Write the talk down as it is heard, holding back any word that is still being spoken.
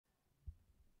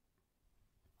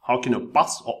How can you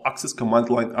pass or access command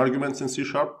line arguments in C#?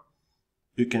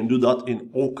 You can do that in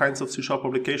all kinds of C#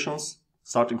 applications,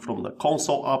 starting from the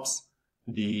console apps,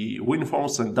 the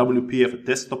WinForms and WPF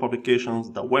desktop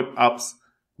applications, the web apps,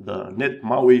 the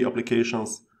NetMAUI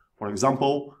applications. For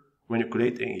example, when you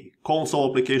create a console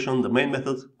application, the main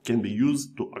method can be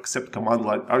used to accept command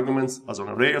line arguments as an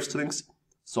array of strings.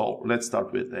 So let's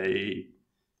start with a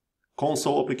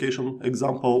console application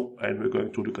example, and we're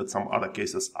going to look at some other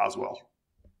cases as well.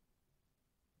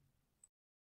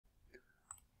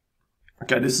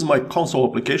 Okay, this is my console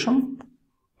application.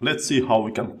 Let's see how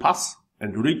we can pass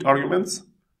and read arguments.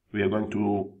 We are going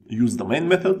to use the main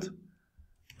method,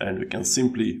 and we can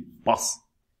simply pass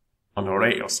an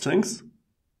array of strings,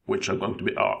 which are going to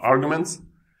be our arguments,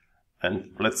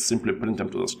 and let's simply print them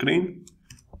to the screen.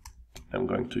 I'm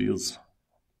going to use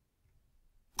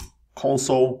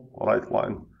console write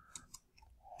line.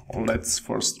 Let's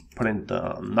first print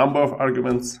the number of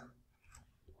arguments.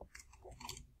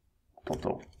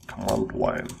 Total command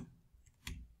line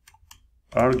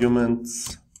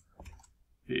arguments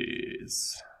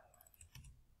is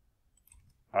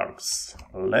args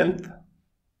length,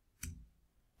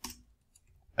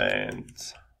 and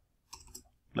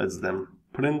let's then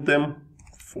print them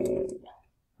for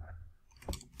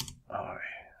I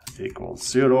equals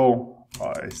 0,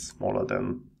 I smaller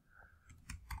than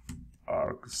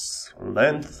args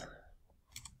length,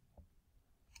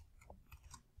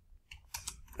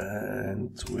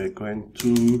 and we're going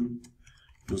to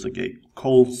use again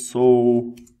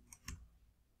console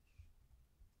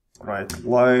write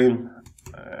line,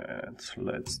 and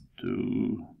let's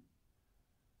do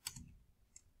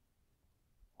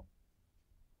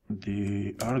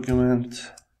the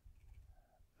argument,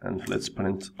 and let's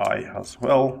print I as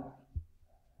well.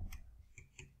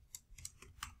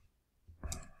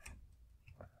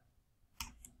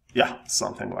 Yeah,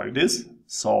 something like this.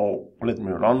 So let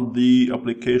me run the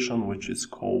application, which is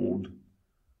called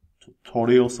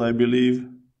tutorials, I believe.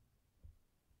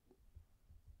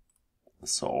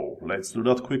 So let's do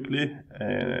that quickly,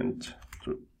 and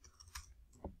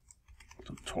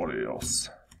tutorials,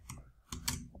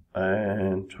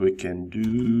 and we can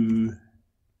do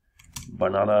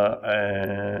banana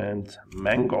and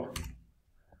mango.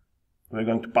 We're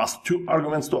going to pass 2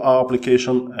 arguments to our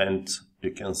application, and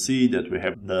you can see that we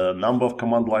have the number of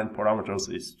command line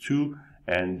parameters is 2,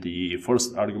 and the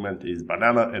first argument is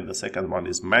banana and the second one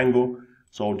is mango.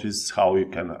 So this is how you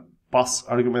can pass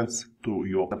arguments to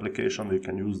your application. You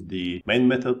can use the main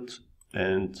method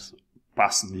and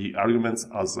pass the arguments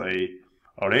as a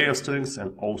array of strings,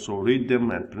 and also read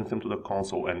them and print them to the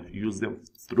console and use them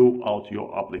throughout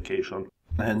your application.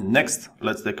 And next,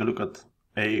 let's take a look at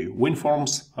a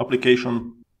WinForms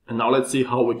application. And now let's see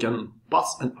how we can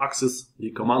pass and access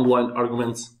the command line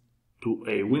arguments to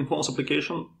a WinForms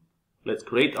application. Let's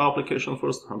create our application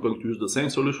first. I'm going to use the same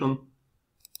solution.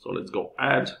 So let's go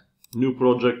add new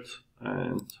project,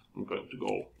 and I'm going to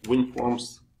go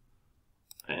WinForms,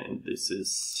 and this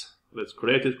is, let's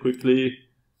create it quickly.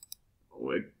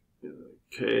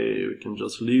 Okay, we can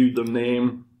just leave the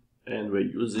name, and we're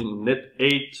using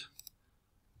net8,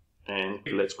 and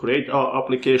let's create our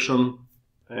application,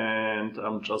 and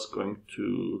I'm just going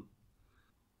to,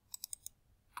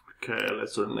 okay,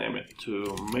 let's rename it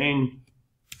to main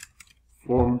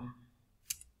form.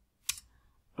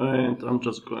 And I'm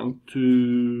just going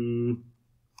to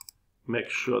make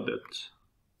sure that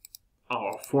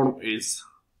our form is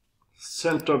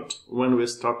centered when we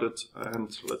start it,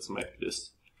 and let's make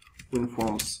this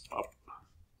WinForms up.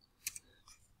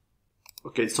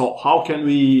 Okay, so how can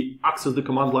we access the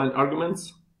command line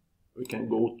arguments? We can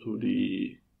go to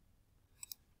the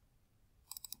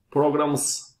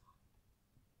programs,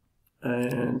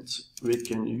 and we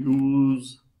can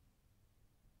use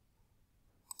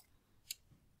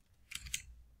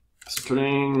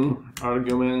string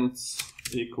arguments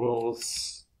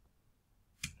equals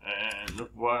and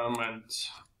environment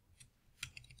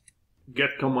get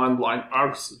command line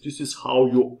args. This is how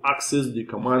you access the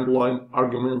command line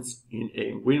arguments in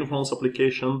a WinForms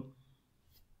application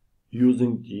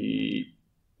using the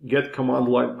get command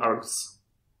line args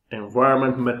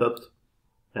environment method,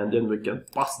 and then we can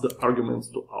pass the arguments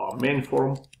to our main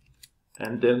form,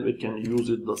 and then we can use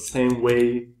it the same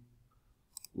way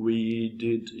we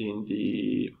did in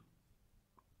the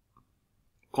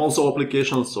console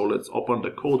application. So let's open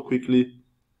the code quickly,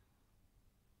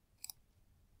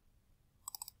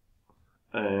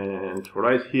 and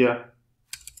right here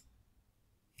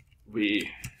we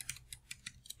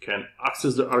can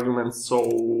access the arguments.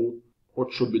 So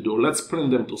what should we do? Let's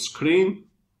print them to screen.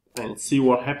 and see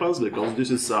what happens, because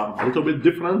this is a little bit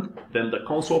different than the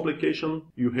console application.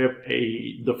 You have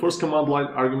the first command line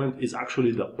argument is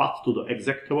actually the path to the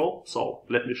executable. So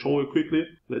let me show you quickly.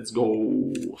 Let's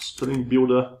go string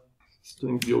builder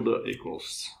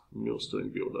equals new string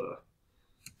builder.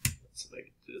 Let's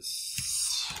make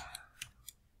this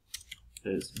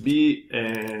as B,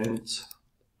 and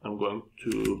I'm going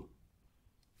to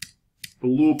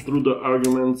loop through the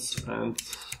arguments, and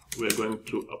we're going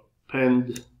to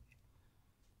append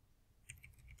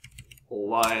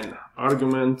line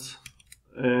argument,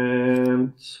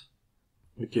 and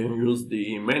we can use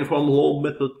the mainform load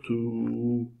method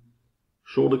to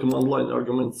show the command line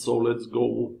argument. So let's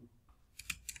go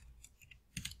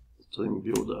string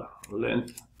builder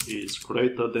length is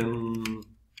greater than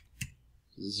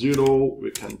 0.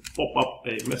 We can pop up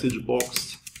a message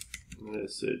box,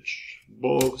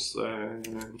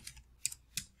 and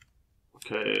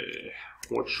okay,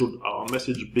 what should our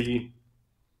message be?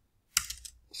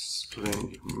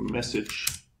 String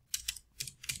message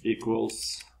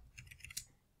equals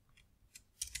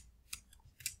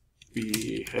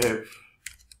we have,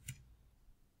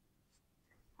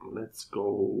 let's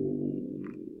go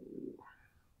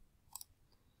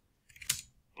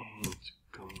and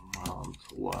command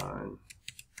line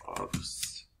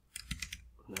args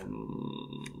then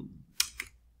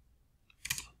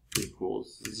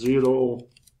equals 0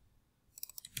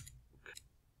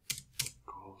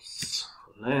 equals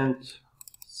length.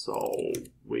 So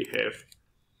we have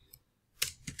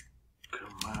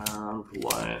command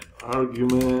line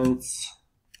arguments,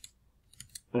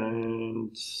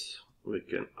 and we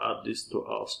can add this to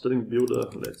our string builder.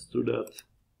 Let's do that.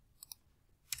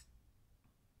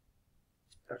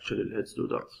 Actually, let's do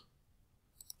that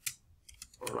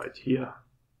right here.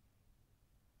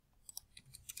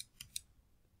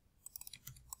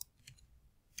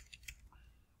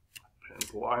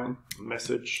 Append line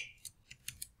message,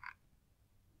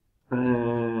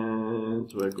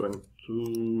 and we're going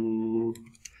to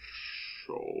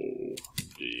show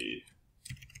the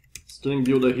string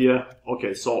builder here.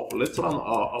 Okay, so let's run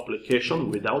our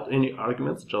application without any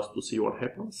arguments just to see what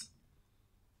happens.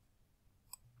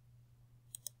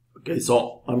 Okay,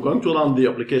 so I'm going to run the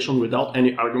application without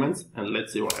any arguments, and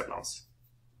let's see what happens.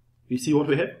 You see what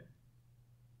we have?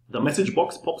 The message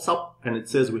box pops up and it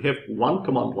says we have one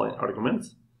command line argument,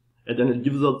 and then it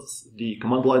gives us the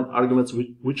command line arguments,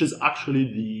 which is actually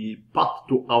the path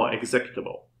to our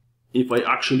executable. If I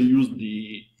actually use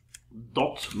the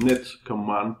 .NET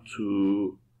command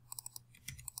to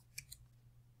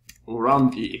run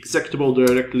the executable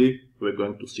directly, we're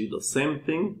going to see the same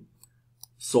thing.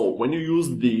 So when you use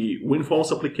the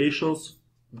WinForms applications,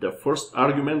 the first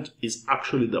argument is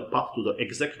actually the path to the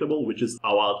executable, which is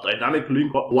our dynamic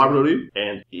link library.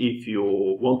 And if you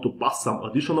want to pass some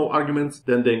additional arguments,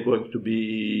 then they're going to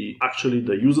be actually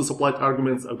the user supplied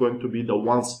arguments are going to be the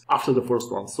ones after the first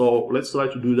one. So let's try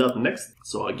to do that next.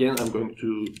 So again, I'm going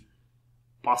to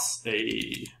pass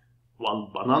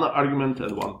one banana argument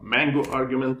and one mango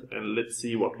argument, and let's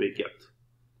see what we get.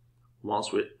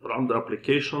 Once we run the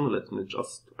application, let me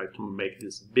just try to make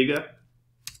this bigger.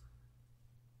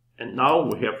 And now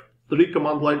we have 3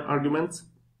 command line arguments,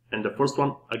 and the first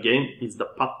one again is the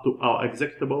path to our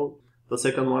executable, the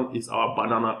second one is our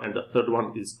banana, and the third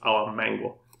one is our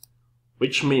mango.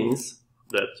 Which means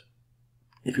that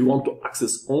if you want to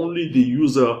access only the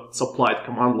user supplied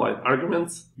command line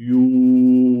arguments,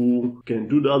 you can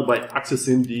do that by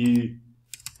accessing the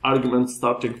arguments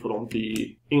starting from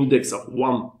the index of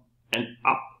 1 and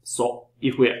up. So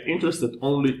if we are interested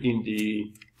only in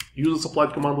the user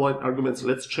supplied command line arguments,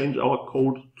 let's change our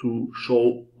code to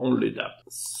show only that.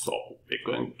 So we're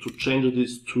going to change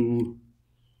this to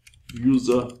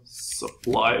user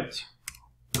supplied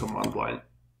command line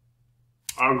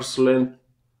args length,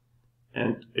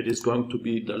 and it is going to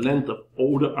be the length of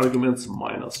all the arguments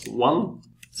minus 1,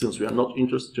 since we are not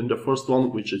interested in the first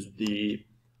one, which is the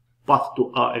path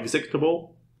to our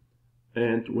executable.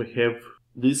 And we have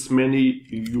this many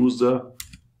user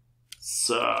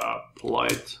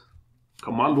supplied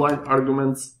command line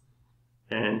arguments,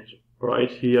 and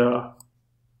right here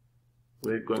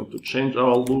we're going to change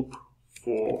our loop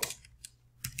for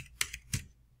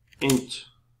int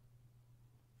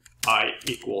I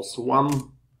equals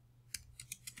 1,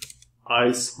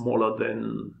 I smaller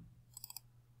than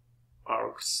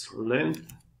args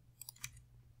length,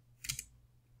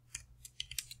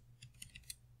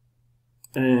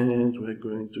 and we're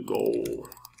going to go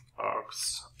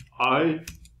args I,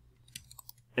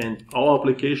 and our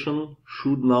application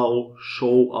should now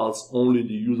show us only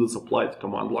the user supplied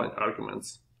command line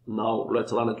arguments. Now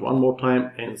let's run it one more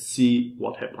time and see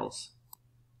what happens.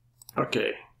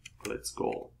 Okay, let's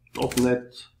go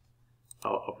 .NET,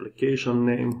 our application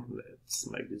name, let's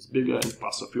make this bigger and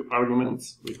pass a few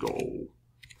arguments. We go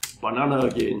banana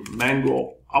again,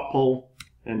 mango, apple,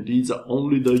 and these are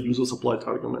only the user supplied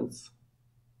arguments.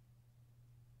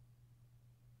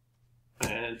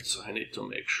 And I need to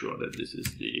make sure that this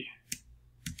is the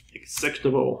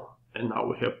executable, and now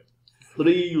we have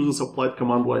 3 user supplied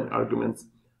command line arguments: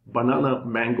 banana,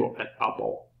 mango, and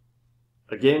apple.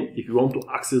 Again, if you want to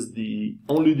access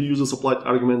only the user supplied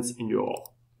arguments in your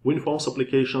WinForms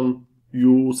application,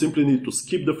 you simply need to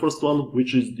skip the first one,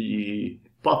 which is the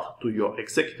path to your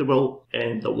executable,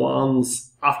 and the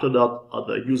ones after that are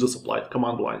the user supplied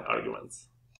command line arguments.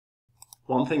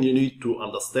 One thing you need to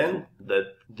understand that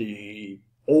the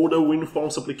older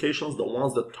WinForms applications, the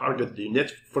ones that target the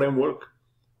 .NET framework,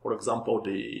 for example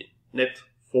the .NET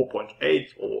 4.8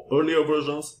 or earlier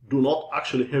versions, do not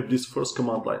actually have this first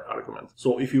command line argument.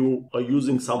 So if you are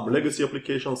using some legacy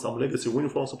applications, some legacy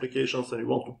WinForms applications, and you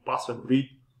want to pass and read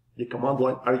the command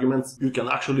line arguments, you can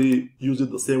actually use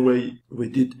it the same way we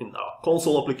did in our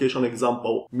console application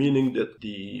example, meaning that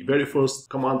the very first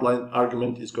command line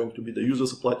argument is going to be the user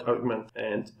supplied argument,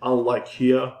 and unlike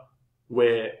here,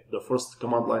 where the first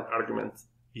command line argument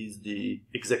is the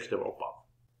executable path.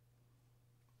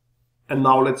 And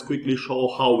now let's quickly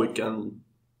show how we can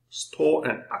store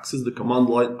and access the command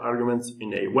line arguments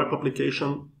in a web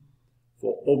application.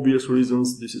 For obvious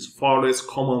reasons, this is far less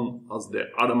common as there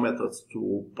are other methods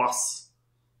to pass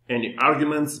any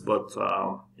arguments, but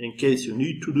in case you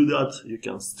need to do that, you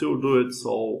can still do it.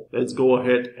 So let's go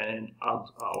ahead and add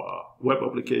our web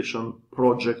application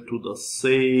project to the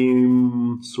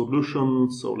same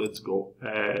solution. So let's go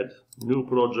add new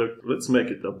project. Let's make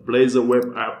it a Blazor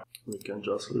web app. We can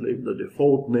just leave the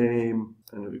default name,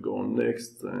 and we go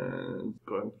next and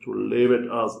going to leave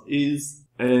it as is.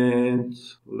 And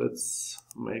let's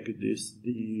make this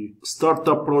the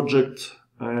startup project,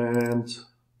 and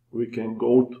we can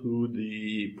go to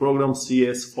the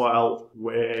program.cs file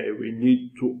where we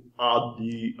need to add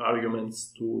the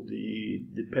arguments to the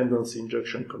dependency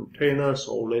injection container.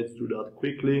 So let's do that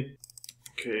quickly.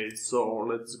 Okay, so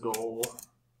let's go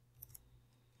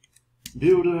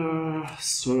builder,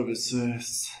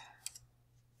 services,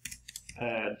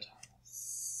 add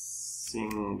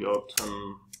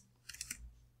singleton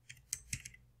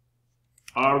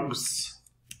args.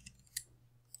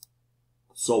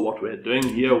 So what we're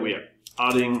doing here, we are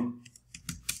adding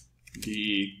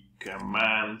the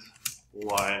command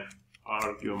line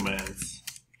arguments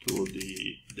to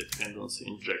the dependency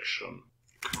injection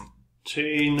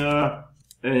container.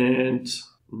 And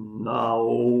now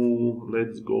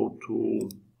let's go to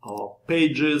our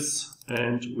pages,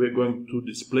 and we're going to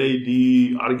display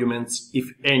the arguments,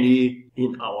 if any,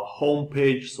 in our home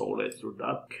page. So let's do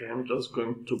that. Okay, I'm just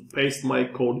going to paste my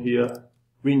code here.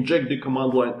 We inject the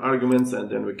command line arguments and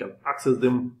then we can access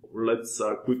them. Let's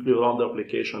quickly run the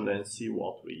application and see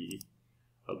what we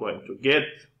are going to get.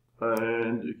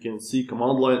 And you can see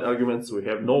command line arguments. We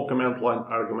have no command line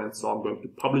arguments, so I'm going to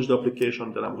publish the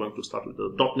application. Then I'm going to start with the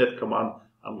 .NET command.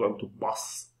 I'm going to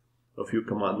pass a few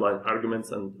command line arguments,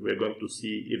 and we're going to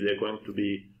see if they're going to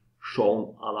be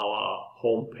shown on our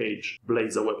home page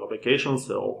Blazor web application.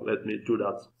 So let me do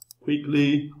that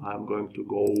quickly. I'm going to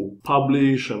go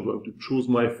publish. I'm going to choose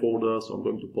my folder. So I'm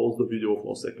going to pause the video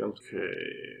for a second.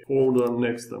 Okay, folder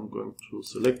next. I'm going to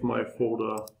select my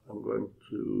folder. I'm going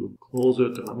to close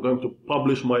it, and I'm going to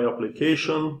publish my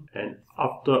application. And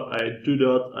after I do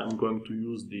that, I'm going to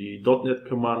use the .NET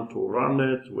command to run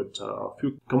it with a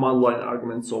few command line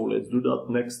arguments. So let's do that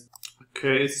next.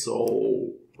 Okay,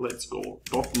 so let's go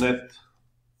 .NET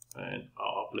and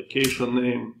our application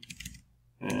name.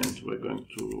 And we're going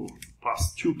to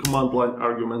pass 2 command line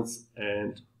arguments,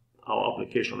 and our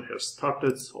application has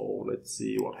started. So let's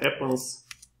see what happens.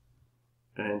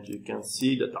 And you can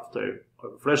see that after I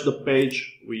refresh the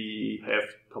page, we have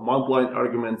command line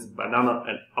arguments, banana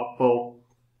and apple.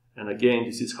 And again,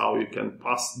 this is how you can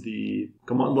pass the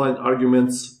command line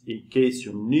arguments in case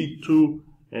you need to.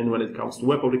 And when it comes to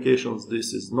web applications,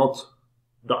 this is not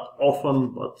that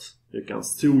often, but you can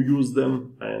still use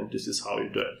them, and this is how you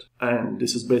do it. And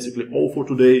this is basically all for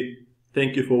today.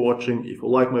 Thank you for watching. If you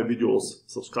like my videos,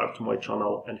 subscribe to my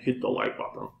channel and hit the like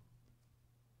button.